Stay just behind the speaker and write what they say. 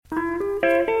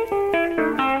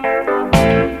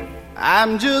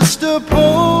I'm just a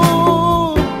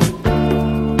poor,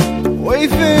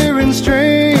 wayfaring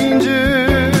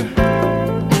stranger,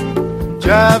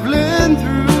 traveling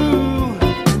through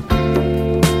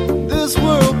this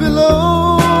world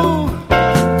below.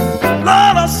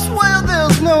 Lord, I swear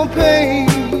there's no pain,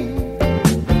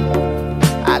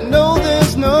 I know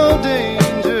there's no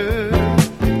danger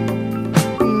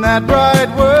in that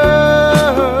bright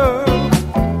world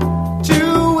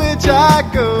to which I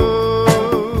go.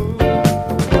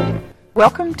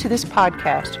 Welcome to this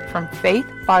podcast from Faith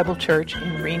Bible Church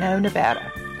in Reno,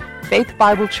 Nevada. Faith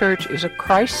Bible Church is a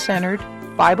Christ-centered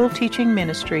Bible teaching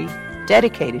ministry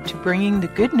dedicated to bringing the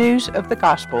good news of the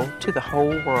gospel to the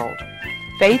whole world.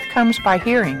 Faith comes by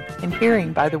hearing, and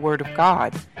hearing by the Word of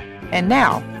God. And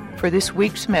now, for this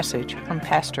week's message from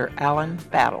Pastor Alan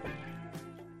Battle.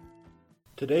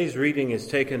 Today's reading is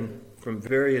taken from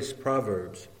various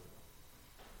Proverbs.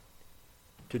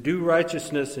 To do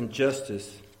righteousness and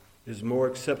justice is more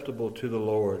acceptable to the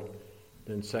Lord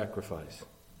than sacrifice.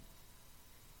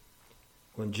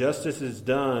 When justice is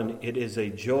done, it is a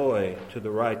joy to the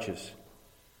righteous,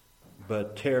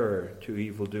 but terror to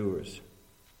evildoers.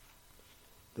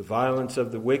 The violence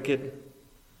of the wicked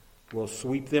will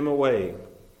sweep them away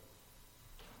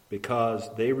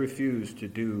because they refuse to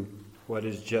do what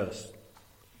is just.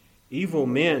 Evil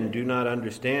men do not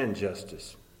understand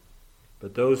justice,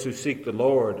 but those who seek the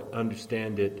Lord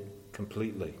understand it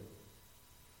completely.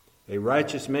 A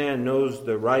righteous man knows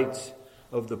the rights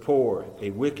of the poor.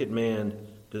 A wicked man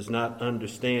does not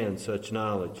understand such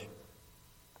knowledge.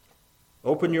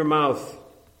 Open your mouth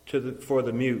for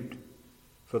the mute,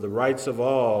 for the rights of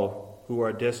all who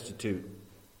are destitute.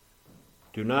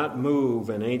 Do not move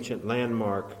an ancient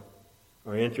landmark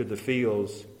or enter the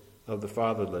fields of the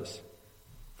fatherless,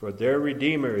 for their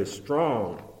Redeemer is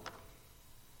strong,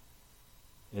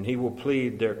 and he will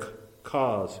plead their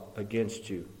cause against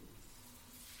you.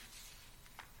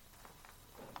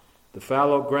 The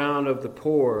fallow ground of the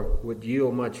poor would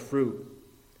yield much fruit,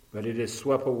 but it is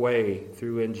swept away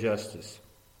through injustice.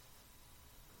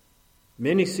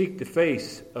 Many seek the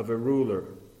face of a ruler,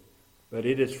 but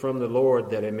it is from the Lord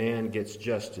that a man gets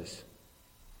justice.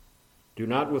 Do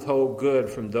not withhold good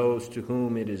from those to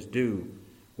whom it is due,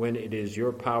 when it is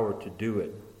your power to do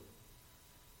it.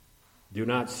 Do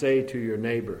not say to your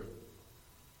neighbor,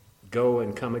 "Go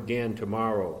and come again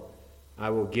tomorrow.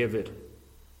 I will give it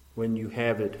when you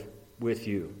have it with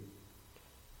you."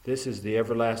 This is the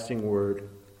everlasting word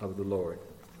of the Lord.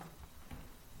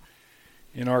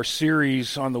 In our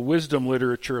series on the wisdom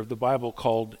literature of the Bible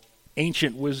called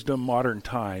Ancient Wisdom, Modern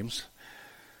Times,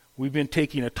 we've been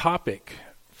taking a topic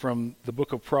from the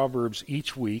book of Proverbs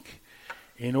each week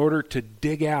in order to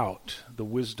dig out the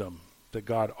wisdom that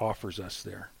God offers us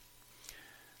there.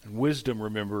 And wisdom,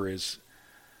 remember, is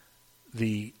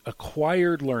the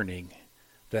acquired learning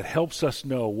that helps us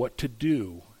know what to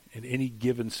do in any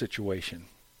given situation.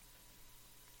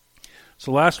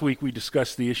 So last week we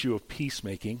discussed the issue of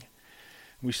peacemaking.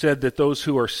 We said that those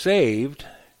who are saved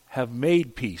have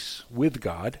made peace with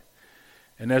God,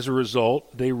 and as a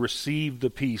result, they receive the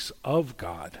peace of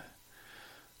God.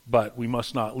 But we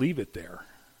must not leave it there.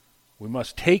 We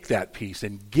must take that peace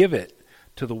and give it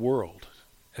to the world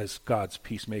as God's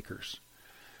peacemakers.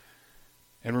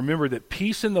 And remember that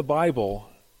peace in the Bible,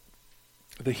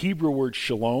 the Hebrew word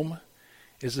shalom,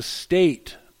 is a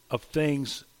state of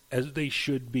things as they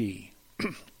should be.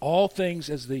 All things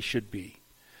as they should be.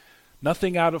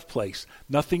 Nothing out of place,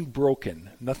 nothing broken,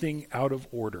 nothing out of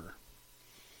order.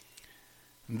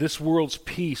 And this world's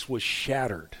peace was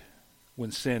shattered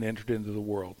when sin entered into the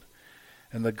world.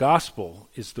 And the gospel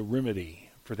is the remedy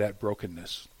for that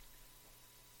brokenness.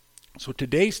 So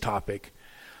today's topic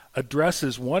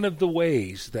addresses one of the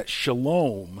ways that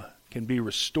shalom can be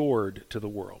restored to the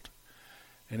world.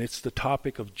 And it's the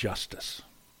topic of justice.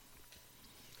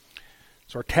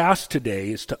 So our task today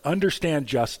is to understand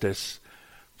justice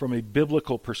from a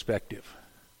biblical perspective.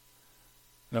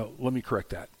 No, let me correct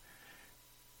that.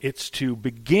 It's to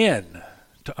begin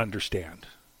to understand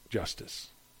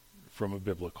justice from a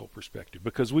biblical perspective,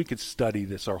 because we could study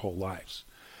this our whole lives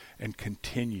and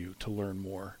continue to learn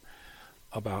more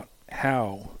about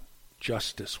how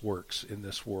justice works in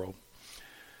this world.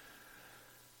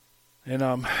 And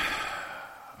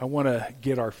I want to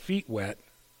get our feet wet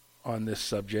on this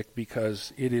subject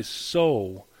because it is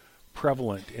so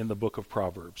prevalent in the book of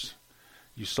Proverbs.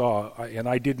 You saw, and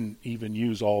I didn't even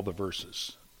use all the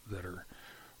verses that are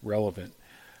relevant.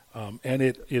 And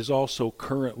it is also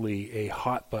currently a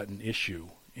hot button issue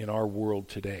in our world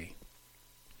today.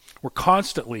 We're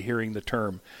constantly hearing the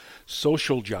term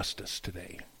social justice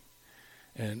today.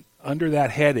 And under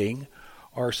that heading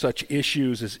are such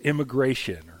issues as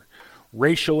immigration, or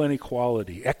racial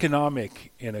inequality,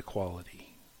 economic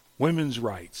inequality, women's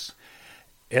rights,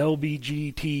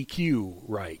 LGBTQ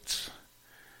rights.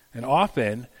 And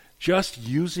often, just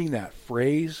using that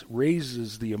phrase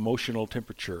raises the emotional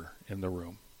temperature in the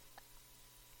room.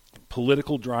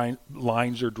 Political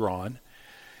lines are drawn,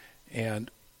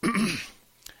 and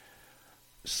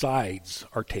sides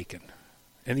are taken.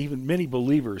 And even many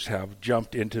believers have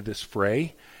jumped into this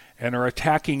fray and are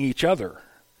attacking each other.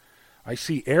 I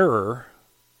see error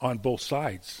on both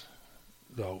sides,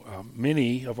 though.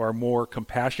 Many of our more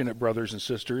compassionate brothers and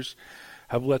sisters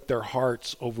have let their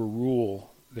hearts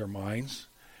overrule their minds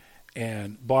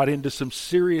and bought into some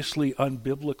seriously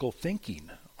unbiblical thinking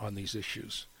on these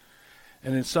issues.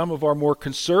 And in some of our more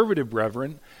conservative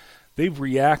brethren, they've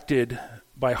reacted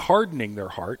by hardening their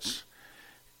hearts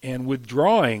and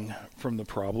withdrawing from the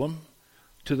problem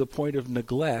to the point of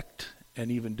neglect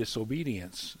and even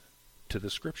disobedience to the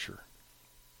Scripture.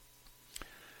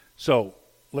 So,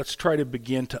 let's try to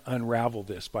begin to unravel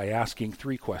this by asking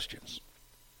 3 questions.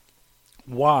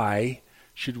 Why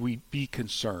should we be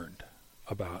concerned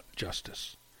about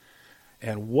justice?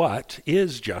 And what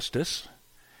is justice?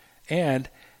 And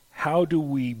how do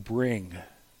we bring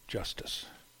justice?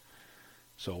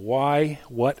 So why,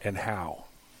 what, and how?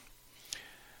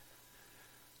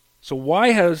 So why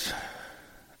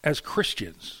as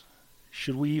Christians,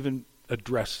 should we even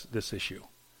address this issue?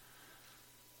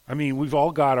 I mean, we've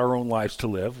all got our own lives to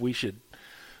live.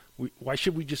 Why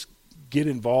should we just get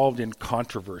involved in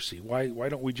controversy? Why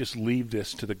don't we just leave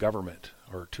this to the government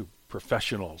or to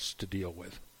professionals to deal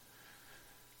with?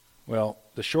 Well,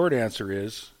 the short answer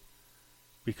is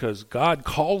because God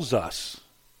calls us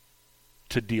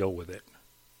to deal with it.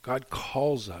 God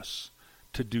calls us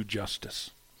to do justice.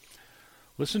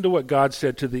 Listen to what God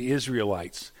said to the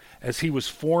Israelites as he was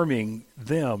forming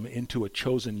them into a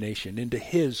chosen nation, into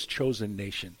his chosen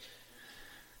nation.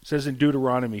 It says in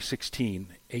Deuteronomy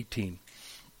 16:18,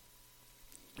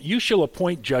 "You shall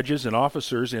appoint judges and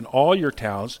officers in all your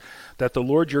towns that the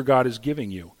Lord your God is giving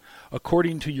you,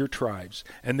 according to your tribes,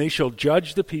 and they shall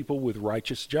judge the people with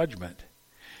righteous judgment.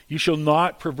 You shall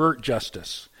not pervert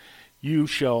justice. You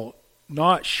shall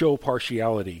not show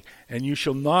partiality, and you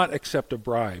shall not accept a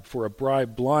bribe, for a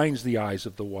bribe blinds the eyes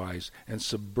of the wise and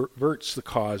subverts the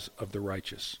cause of the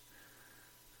righteous.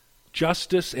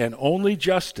 Justice and only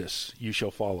justice you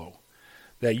shall follow,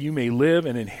 that you may live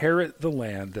and inherit the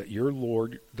land that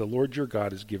the Lord your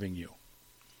God is giving you."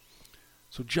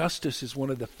 So justice is one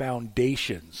of the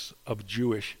foundations of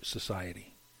Jewish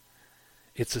society.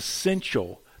 It's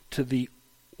essential to the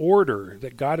order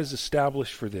that God has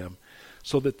established for them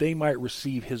so that they might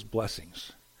receive his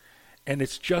blessings. And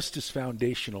it's just as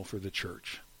foundational for the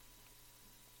church.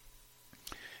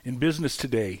 In business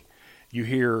today, you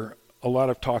hear a lot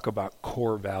of talk about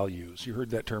core values. You heard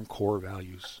that term, core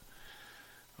values.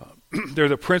 They're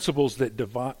the principles that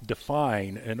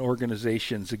define an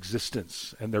organization's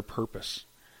existence and their purpose.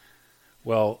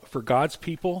 Well, for God's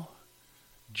people,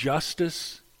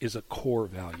 justice is a core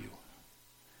value.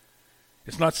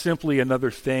 It's not simply another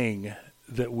thing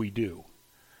that we do.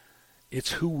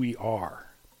 It's who we are.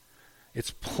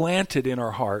 It's planted in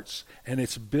our hearts, and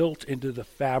it's built into the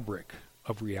fabric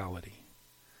of reality.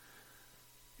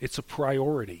 It's a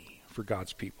priority for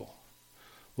God's people.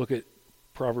 Look at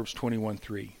Proverbs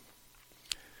 21:3.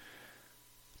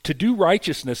 "To do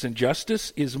righteousness and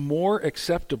justice is more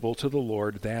acceptable to the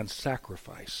Lord than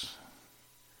sacrifice."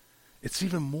 It's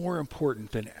even more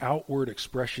important than outward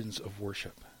expressions of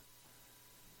worship.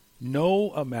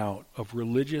 No amount of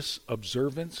religious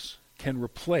observance can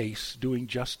replace doing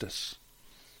justice.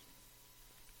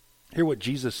 Hear what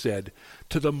Jesus said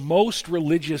to the most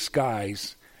religious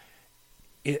guys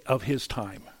of his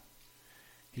time.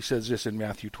 He says this in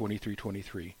Matthew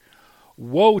 23:23.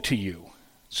 "Woe to you,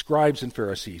 scribes and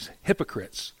Pharisees,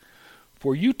 hypocrites,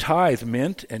 for you tithe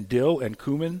mint and dill and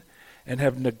cumin and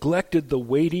have neglected the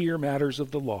weightier matters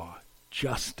of the law,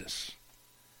 justice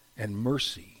and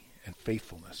mercy and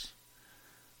faithfulness.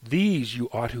 These you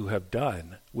ought to have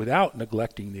done without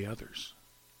neglecting the others."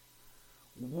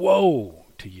 Woe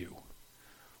to you.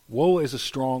 Woe is a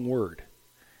strong word.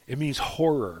 It means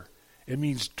horror. It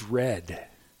means dread.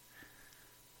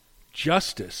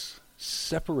 Justice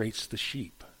separates the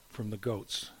sheep from the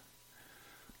goats.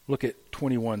 Look at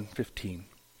 21:15.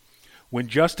 "When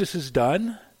justice is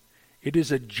done, it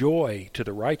is a joy to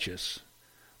the righteous,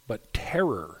 but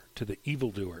terror to the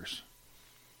evildoers."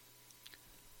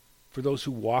 For those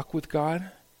who walk with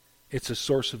God, it's a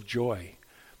source of joy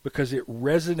because it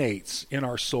resonates in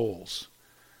our souls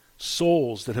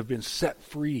that have been set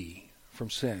free from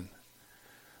sin.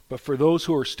 But for those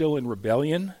who are still in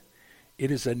rebellion, it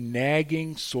is a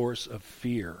nagging source of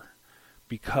fear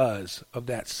because of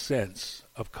that sense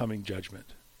of coming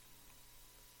judgment.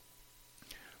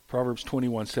 Proverbs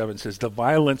 21:7 says, "The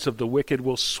violence of the wicked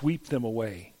will sweep them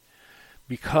away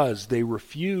because they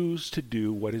refuse to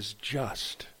do what is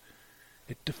just."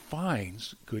 It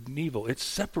defines good and evil. It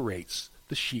separates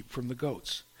the sheep from the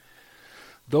goats.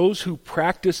 Those who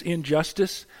practice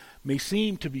injustice may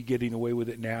seem to be getting away with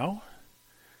it now,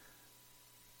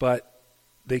 but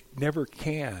they never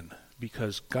can,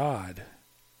 because God,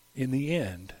 in the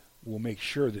end, will make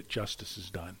sure that justice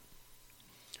is done.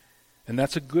 And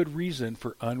that's a good reason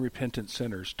for unrepentant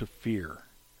sinners to fear.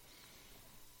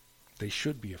 They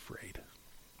should be afraid.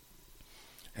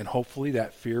 And hopefully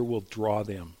that fear will draw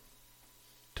them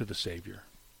to the Savior.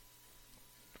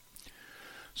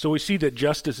 So we see that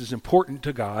justice is important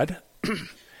to God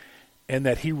and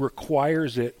that he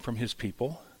requires it from his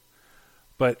people.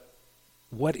 But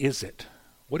what is it?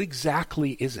 What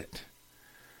exactly is it?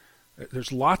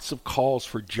 There's lots of calls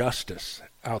for justice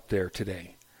out there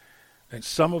today. And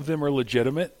some of them are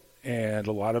legitimate and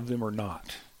a lot of them are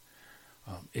not.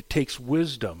 It takes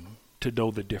wisdom to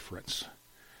know the difference.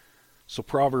 So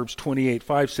Proverbs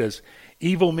 28:5 says,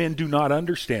 "Evil men do not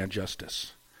understand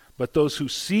justice, but those who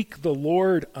seek the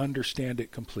Lord understand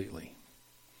it completely."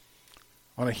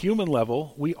 On a human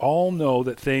level, we all know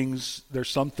that there's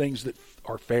some things that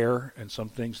are fair and some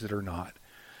things that are not.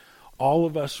 All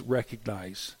of us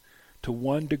recognize, to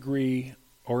one degree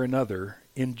or another,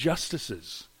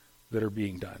 injustices that are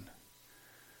being done.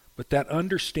 But that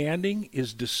understanding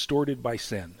is distorted by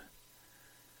sin.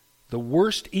 The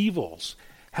worst evils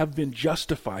have been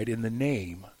justified in the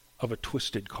name of a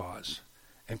twisted cause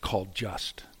and called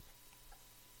just.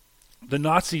 The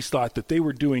Nazis thought that they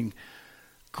were doing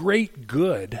great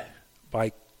good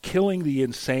by killing the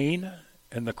insane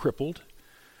and the crippled,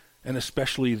 and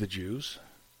especially the Jews.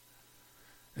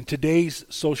 And today's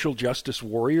social justice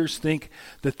warriors think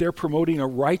that they're promoting a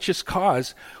righteous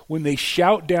cause when they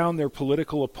shout down their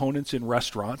political opponents in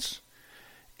restaurants.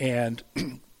 And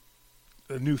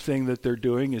a new thing that they're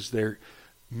doing is they're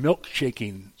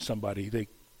milkshaking somebody. They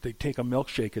take a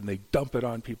milkshake and they dump it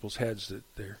on people's heads that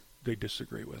they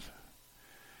disagree with.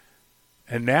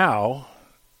 And now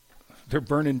they're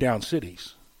burning down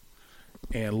cities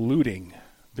and looting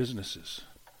businesses.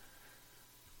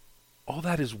 All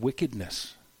that is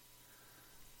wickedness.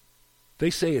 They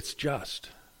say it's just,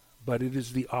 but it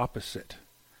is the opposite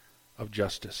of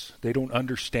justice. They don't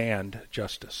understand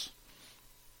justice.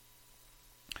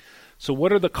 So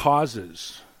what are the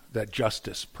causes that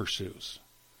justice pursues?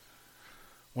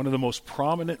 One of the most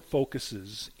prominent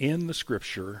focuses in the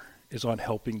Scripture is on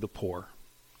helping the poor.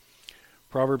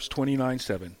 Proverbs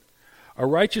 29:7. "A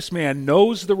righteous man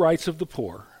knows the rights of the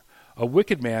poor. A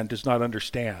wicked man does not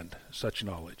understand such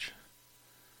knowledge."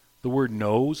 The word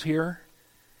knows here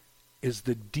is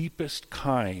the deepest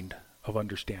kind of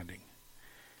understanding.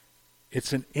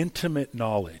 It's an intimate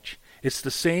knowledge. It's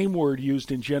the same word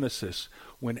used in Genesis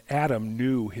when Adam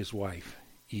knew his wife,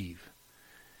 Eve.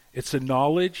 It's a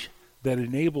knowledge that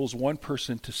enables one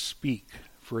person to speak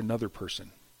for another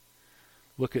person.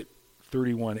 Look at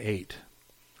 31:8.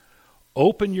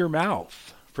 "Open your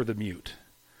mouth for the mute,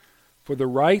 for the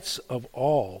rights of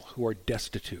all who are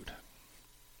destitute."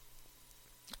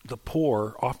 The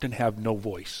poor often have no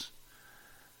voice.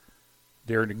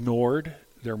 They're ignored,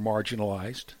 they're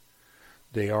marginalized,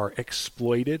 they are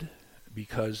exploited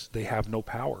because they have no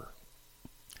power.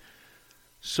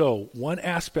 So, one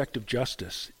aspect of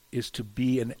justice is to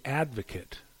be an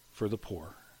advocate for the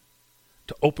poor,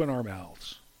 to open our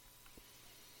mouths.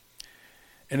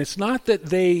 And it's not that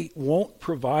they won't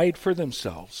provide for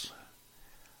themselves.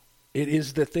 It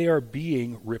is that they are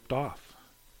being ripped off.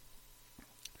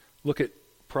 Look at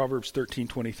Proverbs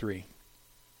 13:23.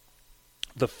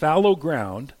 "The fallow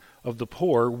ground of the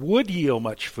poor would yield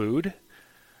much food,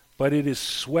 but it is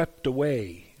swept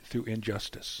away through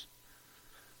injustice."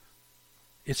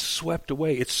 It's swept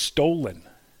away. It's stolen.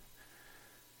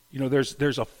 You know,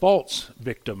 there's a false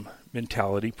victim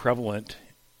mentality prevalent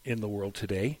in the world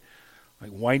today. Like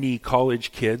whiny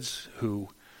college kids who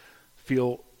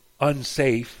feel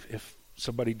unsafe if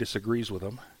somebody disagrees with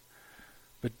them.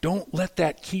 But don't let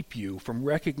that keep you from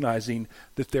recognizing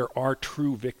that there are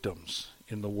true victims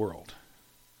in the world.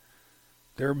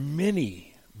 There are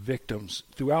many victims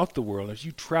throughout the world. As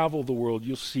you travel the world,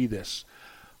 you'll see this.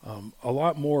 A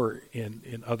lot more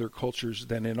in other cultures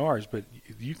than in ours, but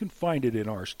you can find it in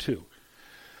ours too.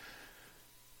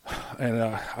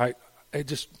 And it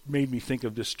just made me think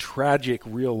of this tragic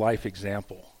real-life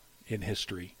example in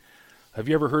history. Have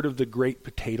you ever heard of the Great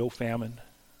Potato Famine?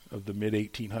 of the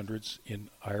mid-1800s in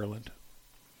Ireland.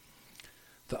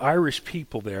 The Irish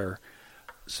people there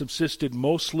subsisted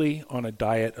mostly on a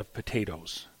diet of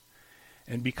potatoes.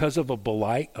 And because of a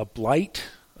blight,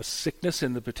 a sickness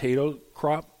in the potato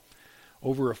crop,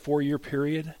 over a 4-year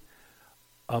period,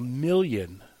 1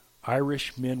 million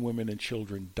Irish men, women, and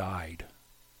children died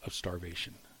of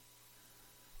starvation.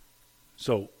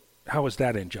 So, how is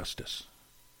that injustice?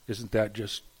 Isn't that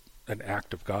just an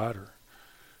act of God or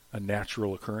a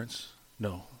natural occurrence?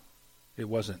 No, it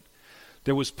wasn't.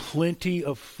 There was plenty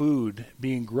of food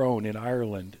being grown in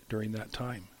Ireland during that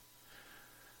time.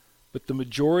 But the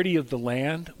majority of the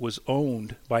land was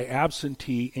owned by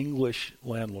absentee English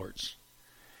landlords.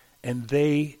 And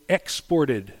they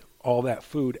exported all that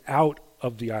food out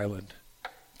of the island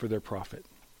for their profit.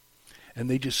 And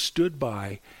they just stood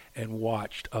by and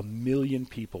watched 1 million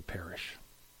people perish.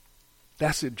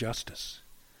 That's injustice.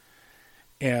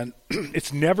 And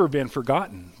it's never been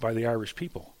forgotten by the Irish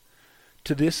people.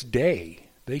 To this day,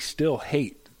 they still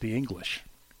hate the English.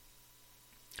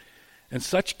 And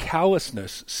such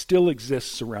callousness still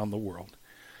exists around the world.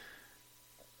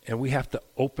 And we have to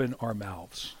open our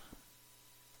mouths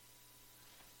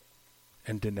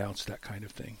and denounce that kind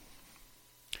of thing.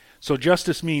 So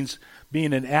justice means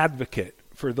being an advocate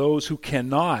for those who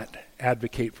cannot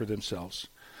advocate for themselves.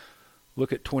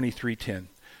 Look at 23:10.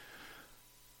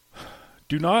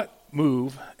 Do not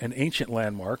move an ancient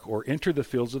landmark or enter the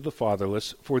fields of the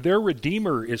fatherless, for their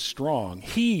Redeemer is strong.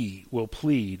 He will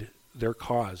plead their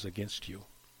cause against you.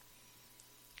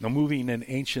 Now, moving an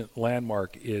ancient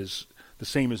landmark is the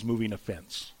same as moving a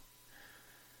fence.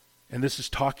 And this is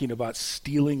talking about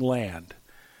stealing land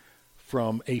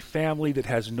from a family that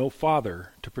has no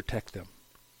father to protect them.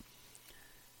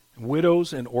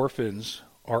 Widows and orphans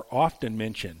are often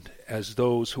mentioned as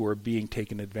those who are being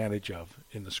taken advantage of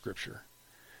in the Scripture.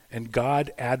 And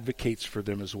God advocates for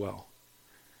them as well.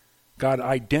 God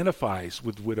identifies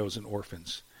with widows and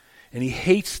orphans, and he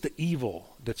hates the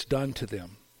evil that's done to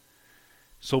them.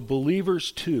 So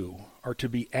believers too are to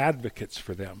be advocates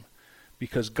for them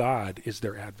because God is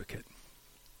their advocate.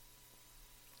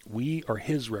 We are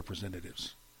his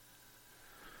representatives.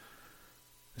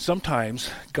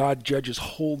 Sometimes God judges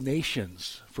whole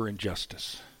nations for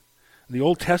injustice. The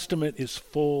Old Testament is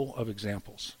full of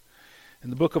examples. In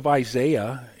the book of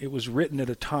Isaiah, it was written at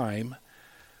a time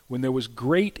when there was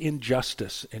great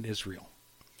injustice in Israel.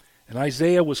 And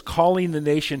Isaiah was calling the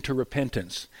nation to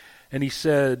repentance. And he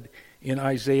said in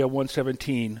Isaiah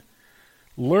 1:17,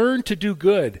 learn to do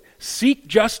good, seek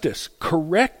justice,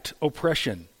 correct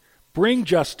oppression, bring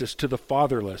justice to the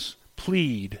fatherless,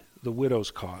 plead the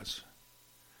widow's cause.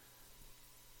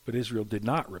 But Israel did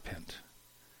not repent.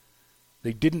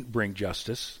 They didn't bring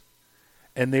justice,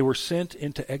 and they were sent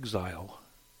into exile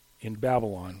in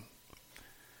Babylon.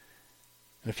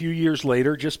 And a few years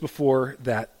later, just before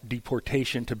that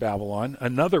deportation to Babylon,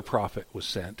 another prophet was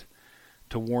sent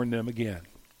to warn them again.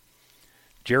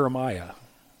 Jeremiah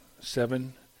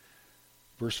 7,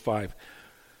 verse 5.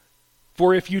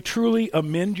 For if you truly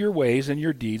amend your ways and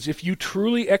your deeds, if you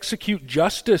truly execute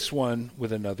justice one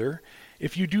with another,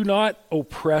 if you do not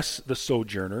oppress the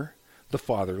sojourner, the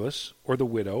fatherless, or the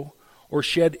widow, or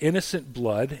shed innocent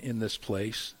blood in this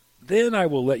place, then I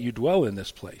will let you dwell in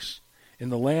this place, in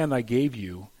the land I gave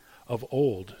you of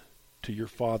old to your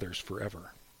fathers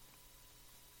forever.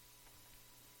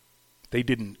 They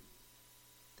didn't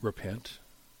repent,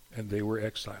 and they were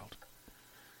exiled.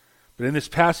 But in this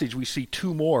passage, we see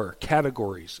two more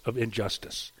categories of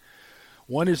injustice.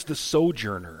 One is the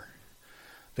sojourner,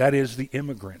 that is the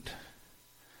immigrant.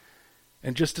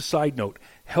 And just a side note,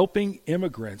 helping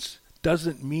immigrants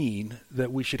doesn't mean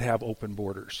that we should have open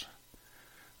borders.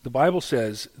 The Bible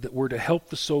says that we're to help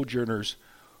the sojourners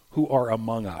who are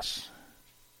among us,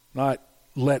 not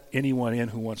let anyone in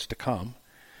who wants to come.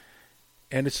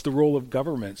 And it's the role of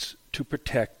governments to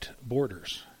protect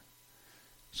borders.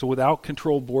 So without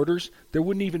controlled borders, there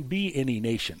wouldn't even be any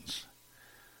nations.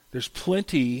 There's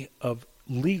plenty of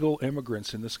legal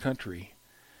immigrants in this country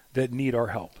that need our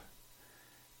help.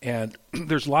 And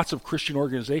there's lots of Christian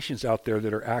organizations out there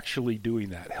that are actually doing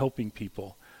that, helping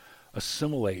people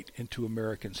assimilate into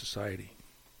American society.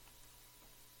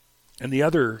 And the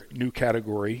other new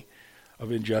category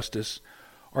of injustice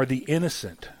are the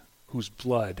innocent whose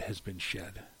blood has been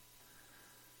shed.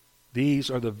 These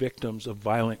are the victims of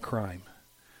violent crime,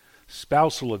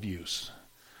 spousal abuse,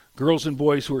 girls and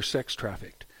boys who are sex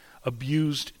trafficked,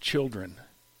 abused children,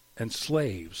 and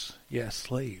slaves. Yes,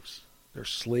 slaves. They're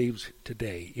slaves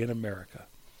today in America.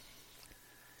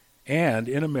 And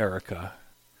in America,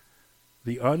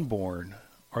 the unborn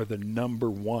are the number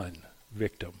one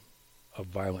victim of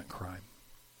violent crime.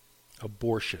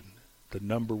 Abortion, the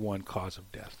number one cause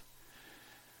of death.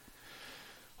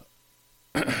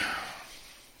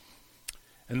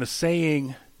 And the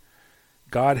saying,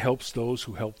 God helps those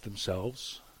who help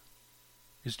themselves,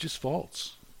 is just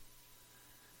false.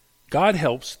 God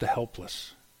helps the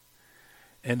helpless.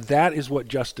 And that is what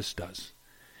justice does.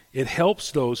 It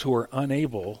helps those who are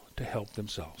unable to help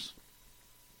themselves.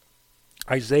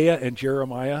 Isaiah and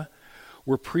Jeremiah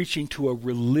were preaching to a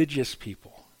religious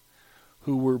people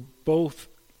who were both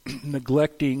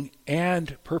neglecting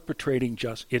and perpetrating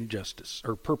injustice.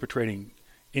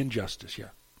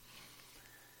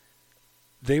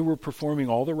 They were performing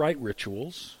all the right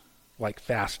rituals, like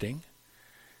fasting,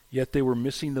 yet they were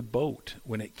missing the boat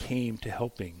when it came to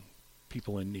helping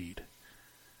people in need.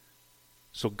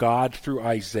 So God, through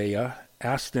Isaiah,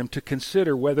 asked them to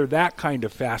consider whether that kind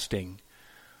of fasting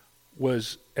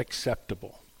was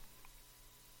acceptable.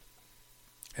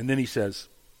 And then he says,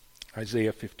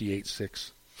 Isaiah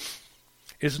 58:6,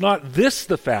 "Is not this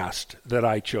the fast that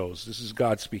I chose?" This is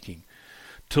God speaking.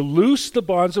 "To loose the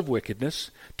bonds of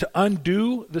wickedness, to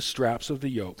undo the straps of the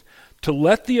yoke, to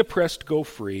let the oppressed go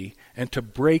free, and to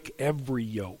break every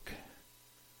yoke."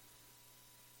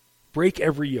 Break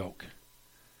every yoke.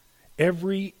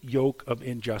 Every yoke of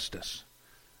injustice.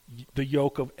 The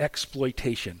yoke of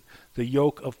exploitation. The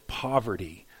yoke of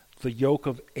poverty. The yoke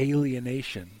of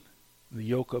alienation. The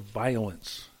yoke of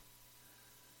violence.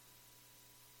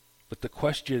 But the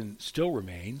question still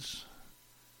remains,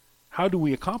 how do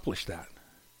we accomplish that?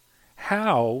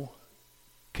 How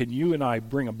can you and I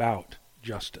bring about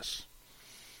justice?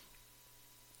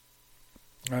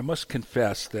 I must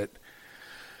confess that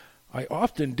I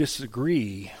often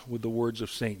disagree with the words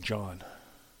of St. John,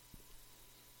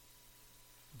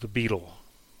 the beadle,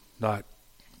 not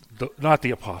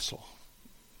the apostle.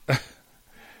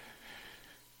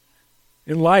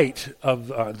 In light of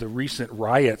the recent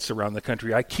riots around the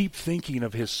country, I keep thinking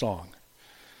of his song.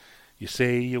 You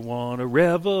say you want a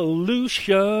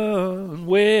revolution,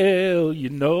 well, you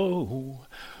know,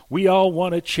 we all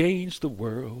want to change the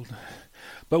world.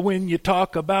 But when you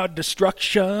talk about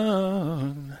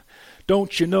destruction,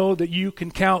 don't you know that you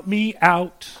can count me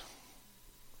out?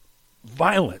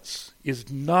 Violence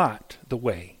is not the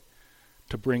way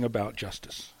to bring about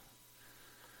justice.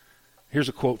 Here's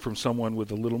a quote from someone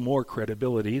with a little more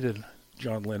credibility than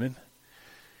John Lennon.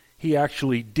 He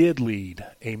actually did lead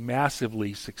a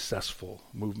massively successful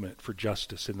movement for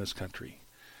justice in this country.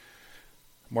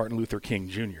 Martin Luther King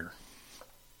Jr.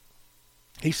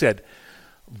 He said,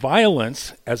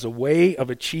 "Violence as a way of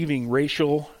achieving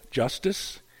racial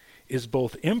justice is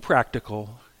both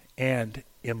impractical and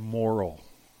immoral."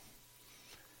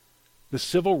 The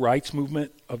civil rights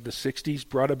movement of the 60s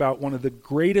brought about one of the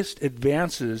greatest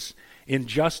advances in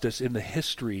justice in the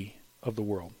history of the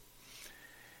world.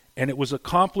 And it was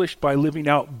accomplished by living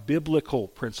out biblical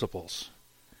principles.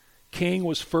 King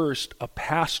was first a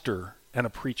pastor and a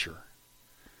preacher.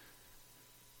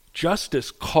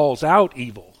 Justice calls out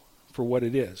evil for what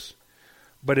it is,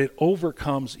 but it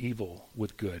overcomes evil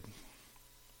with good.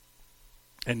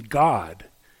 And God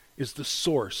is the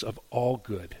source of all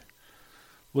good.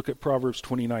 Look at Proverbs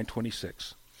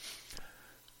 29:26.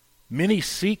 "Many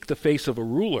seek the face of a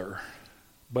ruler,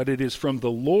 but it is from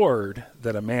the Lord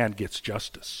that a man gets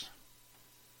justice."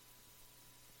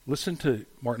 Listen to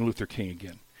Martin Luther King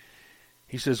again.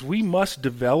 He says, "We must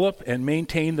develop and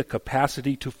maintain the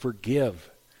capacity to forgive.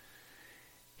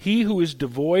 He who is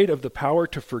devoid of the power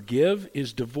to forgive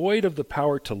is devoid of the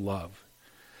power to love.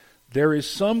 There is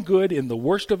some good in the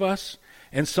worst of us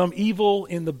and some evil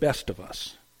in the best of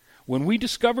us. When we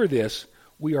discover this,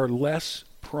 we are less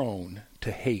prone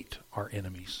to hate our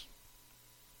enemies."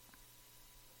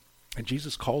 And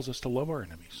Jesus calls us to love our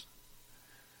enemies.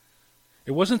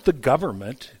 It wasn't the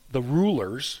government, the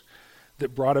rulers,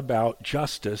 that brought about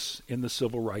justice in the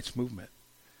civil rights movement.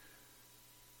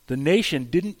 The nation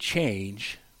didn't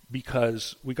change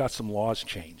because we got some laws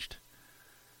changed.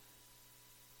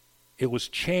 It was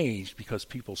changed because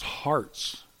people's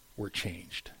hearts were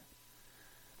changed.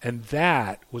 And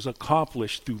that was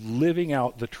accomplished through living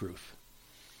out the truth.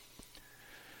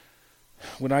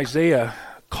 When Isaiah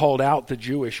called out the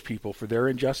Jewish people for their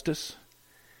injustice,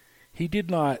 he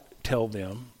did not tell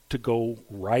them to go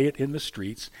riot in the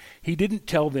streets. He didn't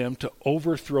tell them to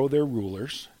overthrow their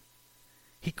rulers.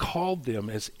 He called them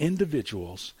as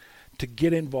individuals to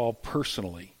get involved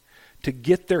personally, to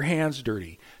get their hands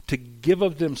dirty, to give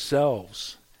of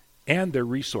themselves and their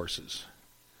resources.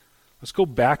 Let's go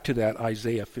back to that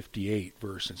Isaiah 58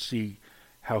 verse and see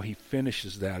how he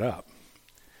finishes that up.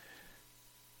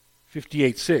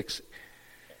 58:6.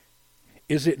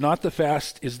 Is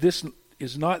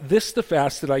Is not this the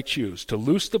fast that I choose, to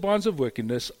loose the bonds of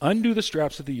wickedness, undo the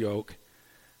straps of the yoke,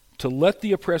 to let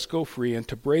the oppressed go free, and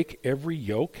to break every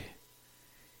yoke?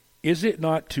 Is it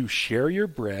not to share your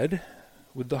bread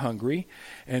with the hungry,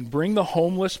 and bring the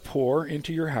homeless poor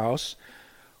into your house,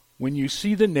 when you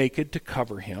see the naked to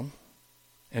cover him,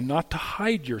 and not to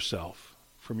hide yourself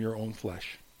from your own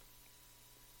flesh?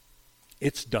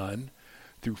 It's done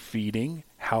through feeding,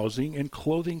 housing, and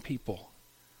clothing people,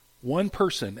 one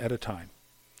person at a time.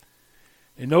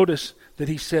 And notice that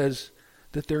he says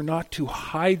that they're not to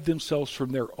hide themselves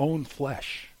from their own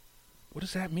flesh. What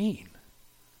does that mean?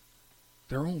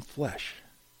 Their own flesh.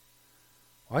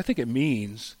 Well, I think it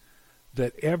means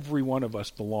that every one of us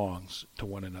belongs to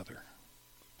one another.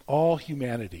 All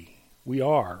humanity, we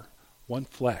are one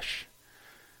flesh.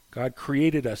 God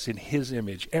created us in his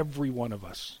image, every one of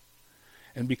us.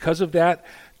 And because of that,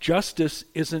 justice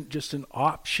isn't just an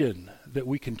option that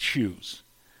we can choose.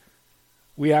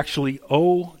 We actually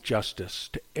owe justice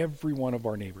to every one of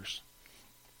our neighbors.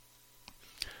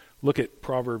 Look at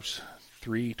Proverbs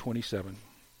 3:27.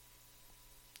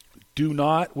 Do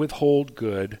not withhold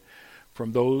good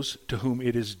from those to whom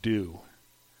it is due,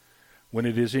 when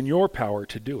it is in your power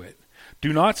to do it.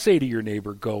 Do not say to your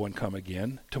neighbor, go and come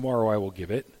again, tomorrow I will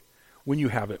give it, when you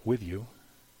have it with you.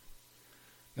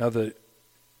 Now the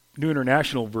New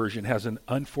International Version has an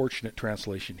unfortunate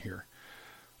translation here.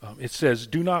 It says,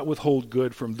 do not withhold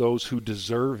good from those who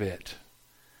deserve it.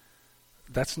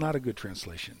 That's not a good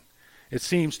translation. It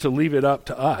seems to leave it up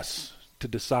to us to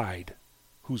decide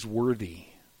who's worthy.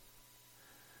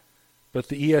 But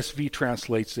the ESV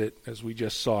translates it, as we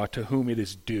just saw, to whom it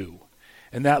is due.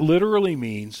 And that literally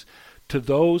means to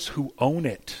those who own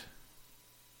it.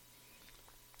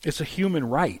 It's a human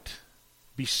right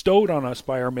bestowed on us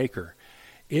by our Maker.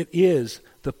 It is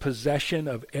the possession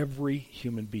of every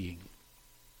human being.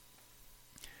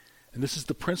 And this is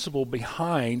the principle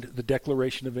behind the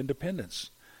Declaration of Independence.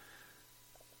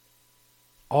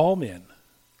 All men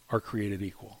are created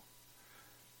equal.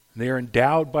 They are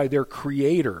endowed by their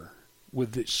Creator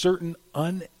with certain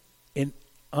unalienable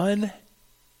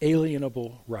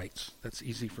rights. That's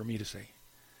easy for me to say.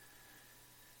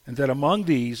 And that among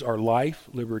these are life,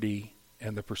 liberty,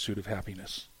 and the pursuit of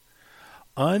happiness.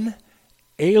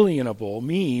 Unalienable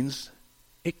means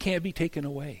it can't be taken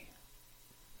away.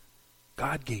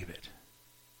 God gave it.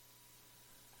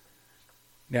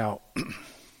 Now,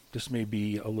 this may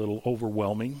be a little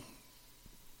overwhelming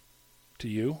to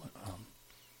you.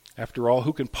 After all,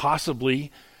 who can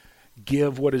possibly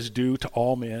give what is due to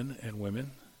all men and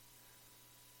women?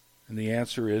 And the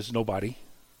answer is nobody.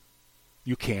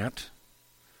 You can't.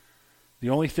 The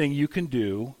only thing you can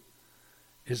do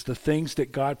is the things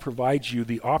that God provides you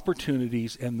the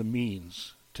opportunities and the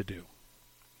means to do.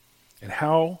 And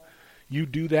how you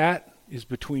do that is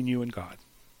between you and God.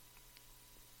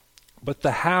 But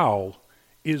the how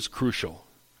is crucial.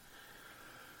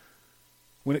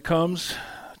 When it comes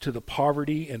to the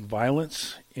poverty and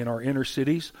violence in our inner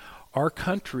cities, our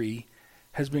country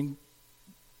has been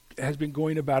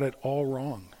going about it all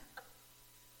wrong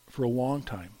for a long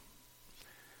time.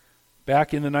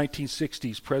 Back in the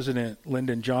 1960s, President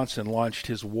Lyndon Johnson launched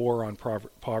his war on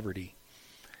poverty,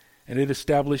 and it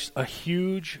established a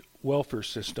huge welfare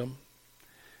system,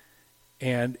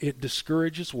 and it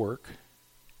discourages work,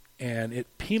 and it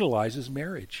penalizes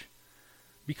marriage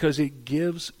because it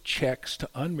gives checks to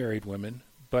unmarried women,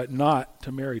 but not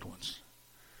to married ones.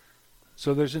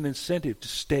 So there's an incentive to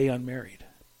stay unmarried.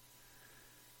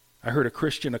 I heard a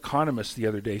Christian economist the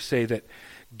other day say that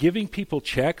giving people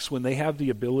checks when they have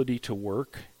the ability to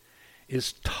work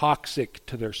is toxic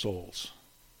to their souls.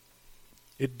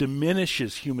 It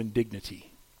diminishes human dignity.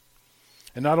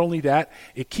 And not only that,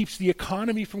 it keeps the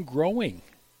economy from growing.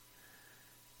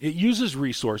 It uses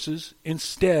resources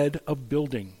instead of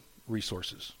building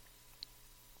resources.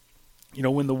 You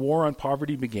know, when the war on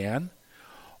poverty began,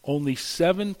 only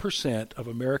 7% of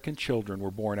American children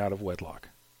were born out of wedlock.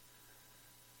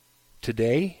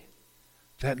 Today,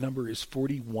 that number is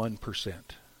 41%.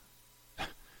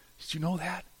 Did you know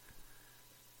that?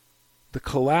 The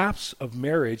collapse of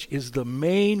marriage is the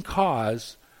main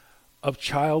cause of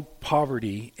child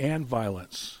poverty and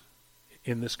violence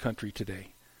in this country today.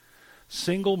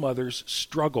 Single mothers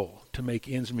struggle to make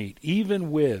ends meet,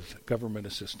 even with government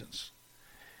assistance.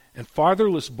 And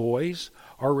fatherless boys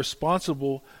are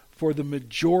responsible for the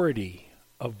majority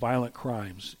of violent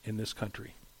crimes in this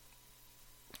country.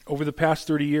 Over the past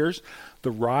 30 years,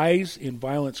 the rise in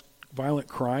violent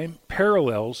crime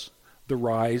parallels the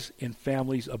rise in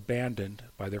families abandoned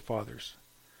by their fathers.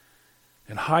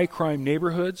 And high crime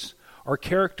neighborhoods are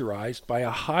characterized by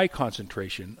a high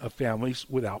concentration of families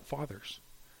without fathers.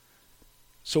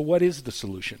 So what is the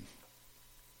solution?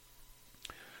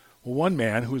 Well, one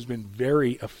man who has been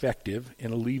very effective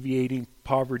in alleviating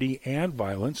poverty and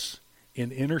violence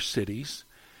in inner cities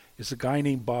is a guy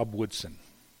named Bob Woodson.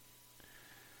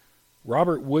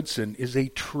 Robert Woodson is a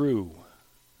true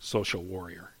social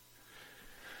warrior.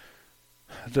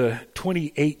 The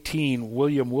 2018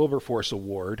 William Wilberforce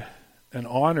Award, an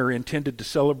honor intended to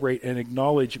celebrate and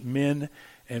acknowledge men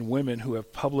and women who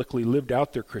have publicly lived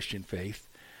out their Christian faith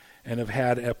and have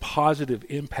had a positive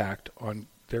impact on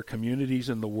their communities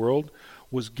in the world,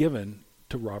 was given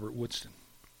to Robert Woodson.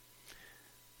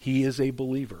 He is a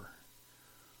believer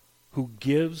who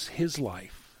gives his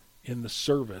life in the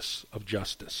service of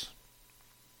justice.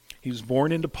 He was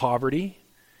born into poverty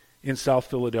in South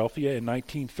Philadelphia in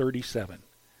 1937.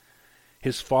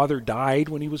 His father died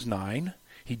when he was 9.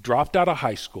 He dropped out of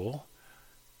high school,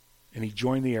 and he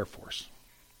joined the Air Force.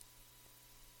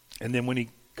 And then when he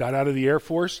got out of the Air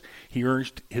Force, he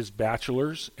earned his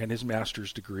bachelor's and his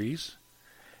master's degrees.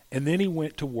 And then he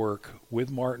went to work with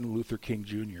Martin Luther King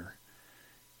Jr.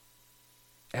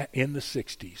 In the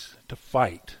 60s to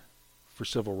fight for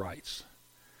civil rights.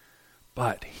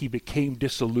 But he became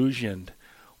disillusioned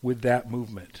with that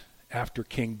movement after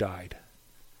King died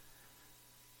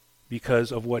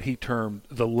because of what he termed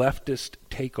the leftist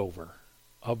takeover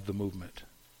of the movement.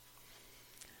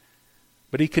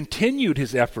 But he continued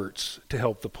his efforts to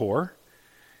help the poor,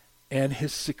 and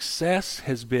his success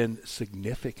has been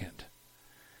significant.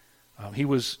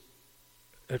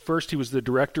 At first he was the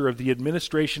director of the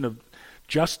Administration of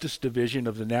Justice Division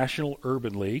of the National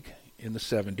Urban League in the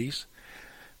 70s.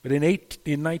 But in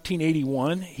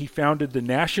 1981, he founded the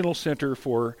National Center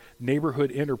for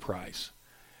Neighborhood Enterprise,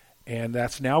 and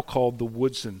that's now called the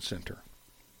Woodson Center.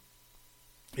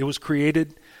 It was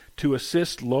created to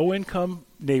assist low-income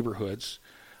neighborhoods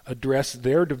address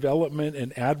their development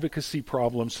and advocacy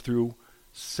problems through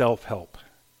self-help,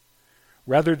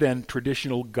 rather than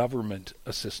traditional government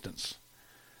assistance.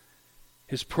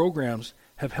 His programs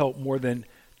have helped more than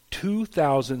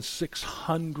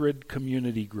 2,600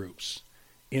 community groups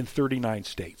in 39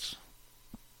 states.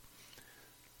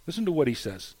 Listen to what he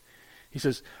says. He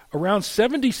says, around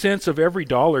 70 cents of every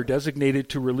dollar designated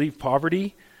to relieve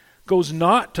poverty goes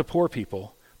not to poor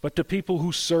people, but to people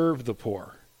who serve the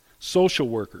poor, social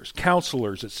workers,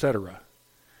 counselors, etc.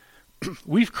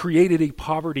 We've created a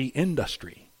poverty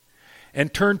industry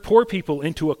and turned poor people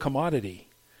into a commodity.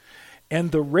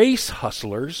 And the race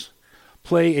hustlers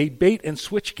play a bait and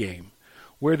switch game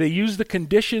where they use the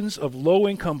conditions of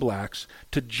low-income blacks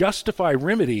to justify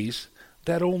remedies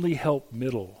that only help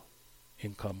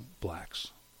middle-income blacks.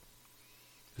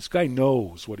 This guy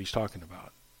knows what he's talking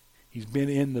about. He's been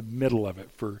in the middle of it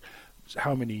for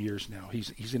how many years now?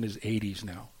 He's in his 80s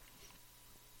now.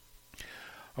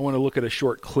 I want to look at a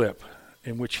short clip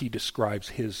in which he describes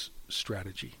his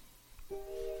strategy.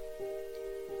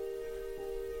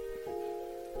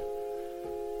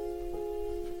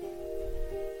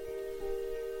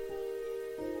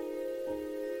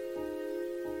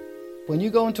 When you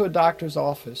go into a doctor's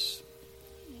office,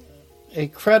 a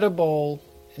credible,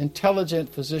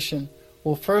 intelligent physician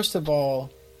will first of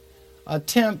all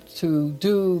attempt to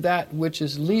do that which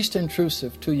is least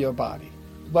intrusive to your body.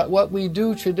 But what we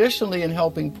do traditionally in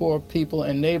helping poor people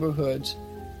in neighborhoods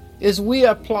is we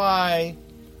apply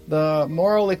the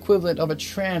moral equivalent of a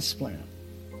transplant.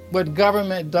 What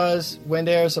government does when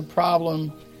there's a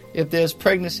problem, if there's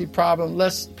pregnancy problem,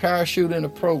 let's parachute in a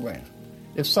program.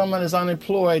 If someone is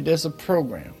unemployed, there's a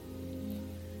program.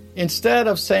 Instead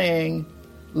of saying,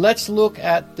 let's look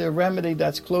at the remedy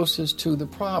that's closest to the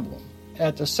problem.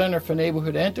 At the Center for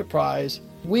Neighborhood Enterprise,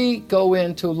 we go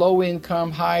into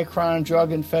low-income, high-crime,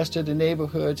 drug-infested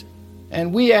neighborhoods,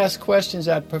 and we ask questions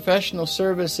that professional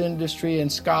service industry and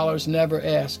scholars never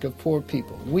ask of poor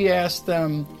people. We ask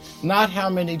them not how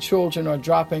many children are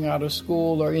dropping out of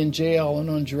school or in jail and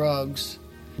on drugs.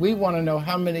 We want to know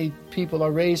how many people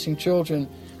are raising children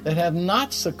that have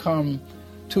not succumbed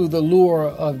to the lure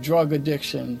of drug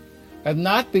addiction, have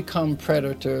not become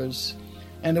predators.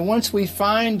 And then once we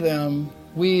find them,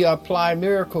 we apply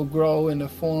Miracle-Gro in the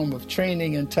form of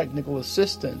training and technical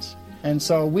assistance. And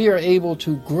so we are able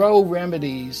to grow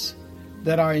remedies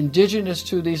that are indigenous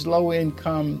to these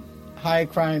low-income,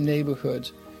 high-crime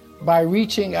neighborhoods by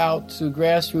reaching out to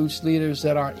grassroots leaders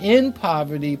that are in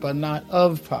poverty but not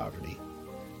of poverty.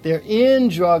 They're in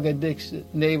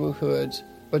drug-addicted neighborhoods,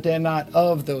 but they're not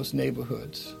of those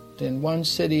neighborhoods. In one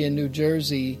city in New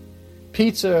Jersey,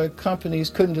 pizza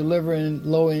companies couldn't deliver in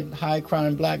low and high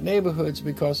crime black neighborhoods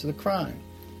because of the crime.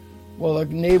 Well, a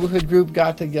neighborhood group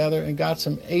got together and got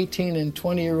some 18 and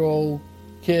 20-year-old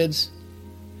kids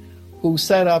who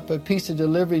set up a pizza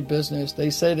delivery business. They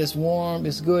said it's warm,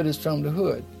 it's good, it's from the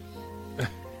hood.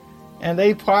 And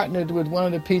they partnered with one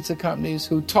of the pizza companies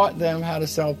who taught them how to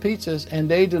sell pizzas, and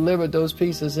they delivered those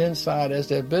pizzas inside as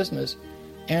their business.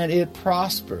 And it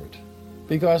prospered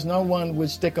because no one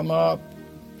would stick them up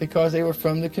because they were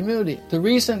from the community. The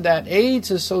reason that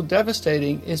AIDS is so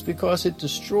devastating is because it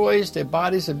destroys their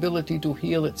body's ability to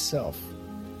heal itself.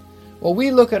 Well,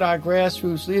 we look at our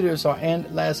grassroots leaders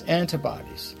as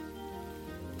antibodies.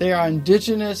 They are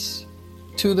indigenous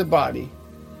to the body.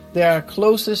 They are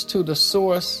closest to the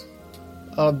source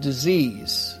of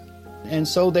disease. And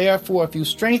so therefore, if you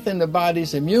strengthen the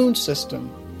body's immune system,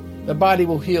 the body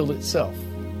will heal itself.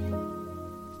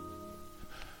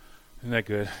 Isn't that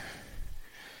good?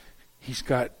 He's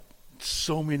got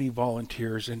so many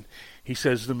volunteers, and he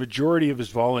says the majority of his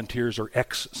volunteers are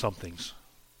ex-somethings.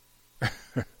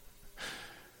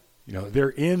 They're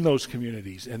in those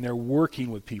communities, and they're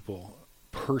working with people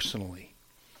personally.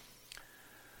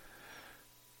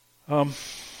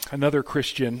 Another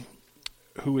Christian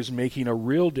who is making a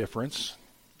real difference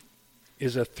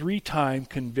is a 3-time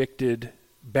convicted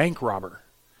bank robber.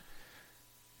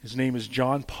 His name is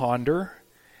John Ponder,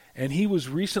 and he was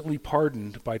recently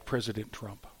pardoned by President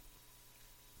Trump.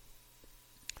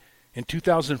 In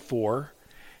 2004,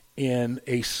 in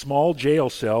a small jail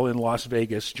cell in Las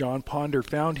Vegas, John Ponder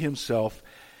found himself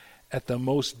at the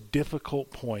most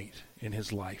difficult point in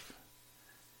his life.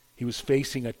 He was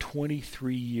facing a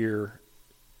 23-year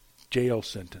jail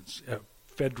sentence, a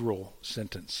federal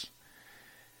sentence.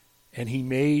 And he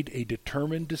made a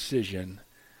determined decision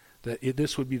that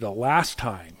this would be the last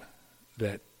time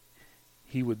that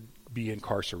he would be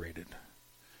incarcerated.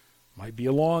 Might be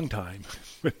a long time,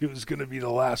 but it was going to be the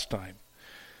last time.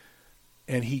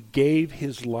 And he gave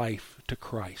his life to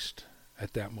Christ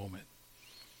at that moment.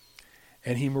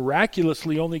 And he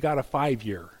miraculously only got a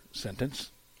 5-year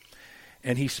sentence.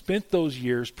 And he spent those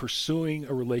years pursuing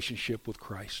a relationship with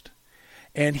Christ.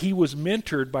 And he was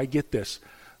mentored by, get this,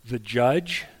 the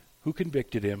judge who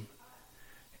convicted him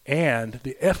and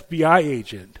the FBI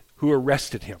agent who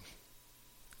arrested him.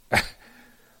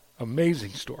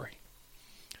 Amazing story.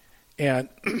 And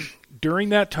during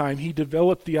that time, he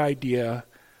developed the idea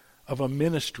of a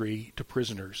ministry to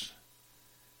prisoners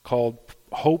called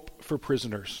Hope for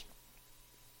Prisoners.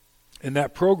 And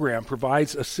that program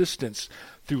provides assistance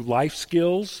through life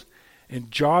skills and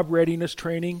job readiness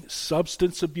training,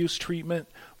 substance abuse treatment,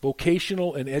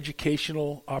 vocational and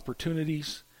educational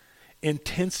opportunities,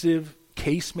 intensive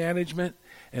case management,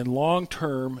 and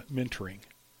long-term mentoring.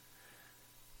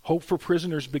 Hope for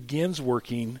Prisoners begins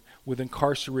working with the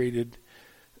incarcerated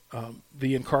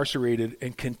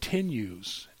and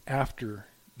continues after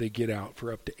they get out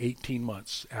for up to 18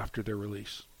 months after their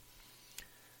release.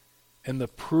 And the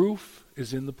proof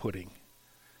is in the pudding.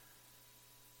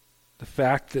 The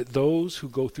fact that those who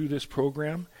go through this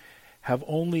program have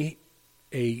only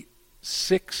a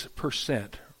 6%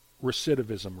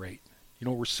 recidivism rate. You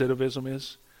know what recidivism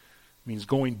is? It means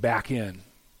going back in.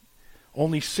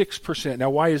 Only 6%. Now,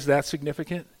 why is that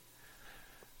significant?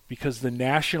 Because the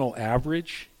national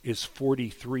average is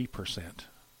 43%.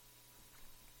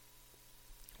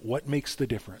 What makes the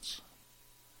difference?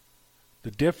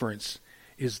 The difference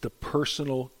is the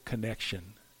personal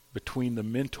connection between the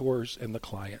mentors and the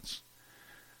clients.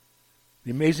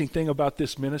 The amazing thing about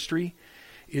this ministry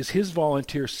is his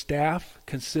volunteer staff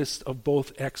consists of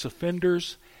both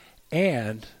ex-offenders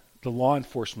and the law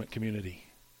enforcement community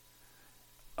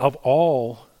of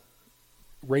all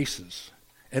races,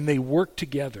 and they work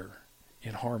together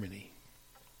in harmony.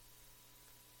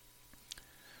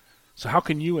 So how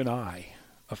can you and I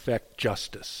affect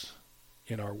justice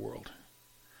in our world?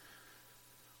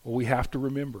 Well, we have to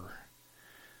remember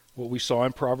what we saw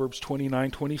in Proverbs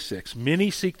 29:26.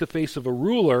 Many seek the face of a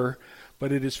ruler,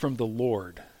 but it is from the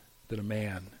Lord that a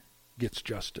man gets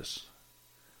justice.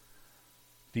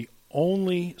 The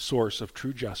only source of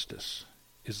true justice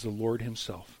is the Lord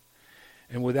himself.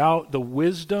 And without the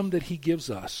wisdom that he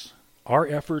gives us, our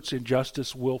efforts in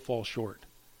justice will fall short.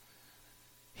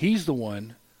 He's the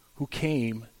one who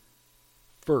came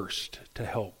first to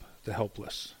help the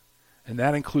helpless. And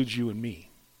that includes you and me.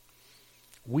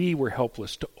 We were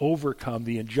helpless to overcome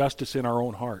the injustice in our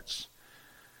own hearts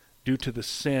due to the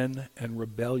sin and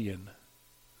rebellion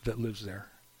that lives there.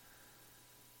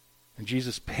 And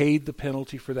Jesus paid the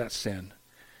penalty for that sin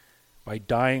by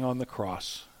dying on the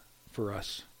cross for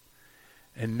us.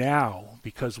 And now,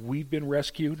 because we've been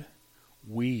rescued,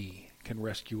 we can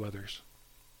rescue others.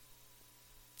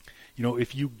 You know,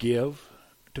 if you give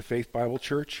to Faith Bible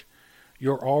Church,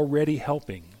 you're already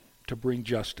helping to bring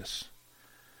justice.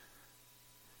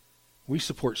 We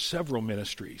support several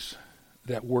ministries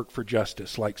that work for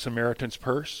justice, like Samaritan's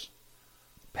Purse,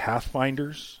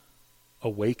 Pathfinders,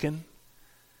 Awaken,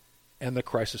 and the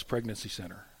Crisis Pregnancy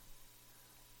Center.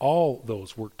 All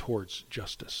those work towards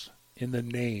justice in the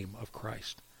name of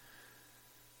Christ.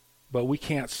 But we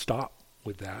can't stop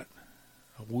with that.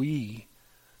 We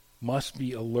must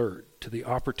be alert to the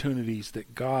opportunities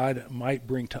that God might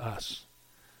bring to us.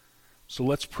 So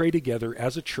let's pray together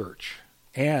as a church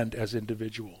and as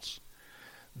individuals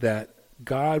that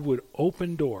God would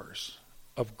open doors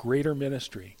of greater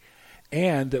ministry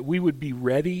and that we would be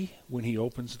ready when he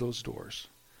opens those doors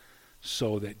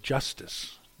so that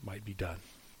justice might be done.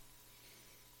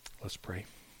 Let's pray.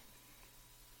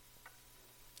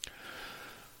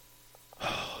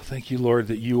 Oh, thank you, Lord,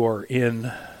 that you are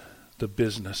in the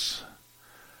business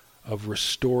of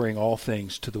restoring all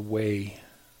things to the way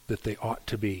that they ought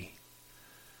to be.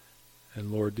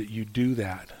 And Lord, that you do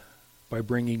that by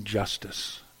bringing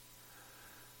justice.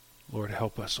 Lord,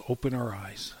 help us. Open our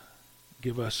eyes.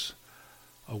 Give us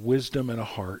a wisdom and a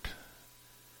heart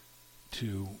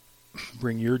to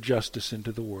bring your justice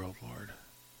into the world, Lord.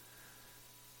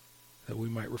 That we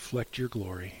might reflect your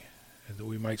glory and that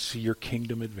we might see your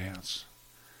kingdom advance.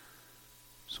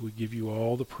 So we give you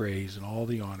all the praise and all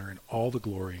the honor and all the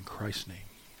glory in Christ's name.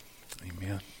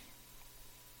 Amen.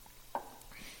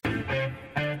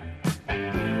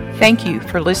 Thank you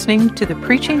for listening to the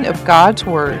preaching of God's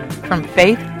Word from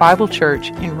Faith Bible Church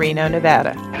in Reno,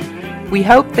 Nevada. We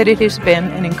hope that it has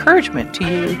been an encouragement to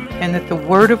you and that the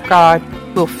Word of God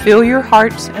will fill your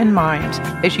hearts and minds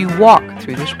as you walk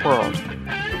through this world.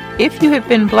 If you have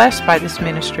been blessed by this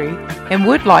ministry and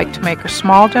would like to make a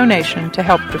small donation to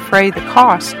help defray the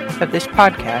cost of this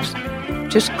podcast,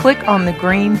 just click on the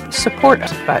green Support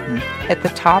Us button at the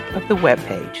top of the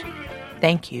webpage.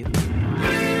 Thank you.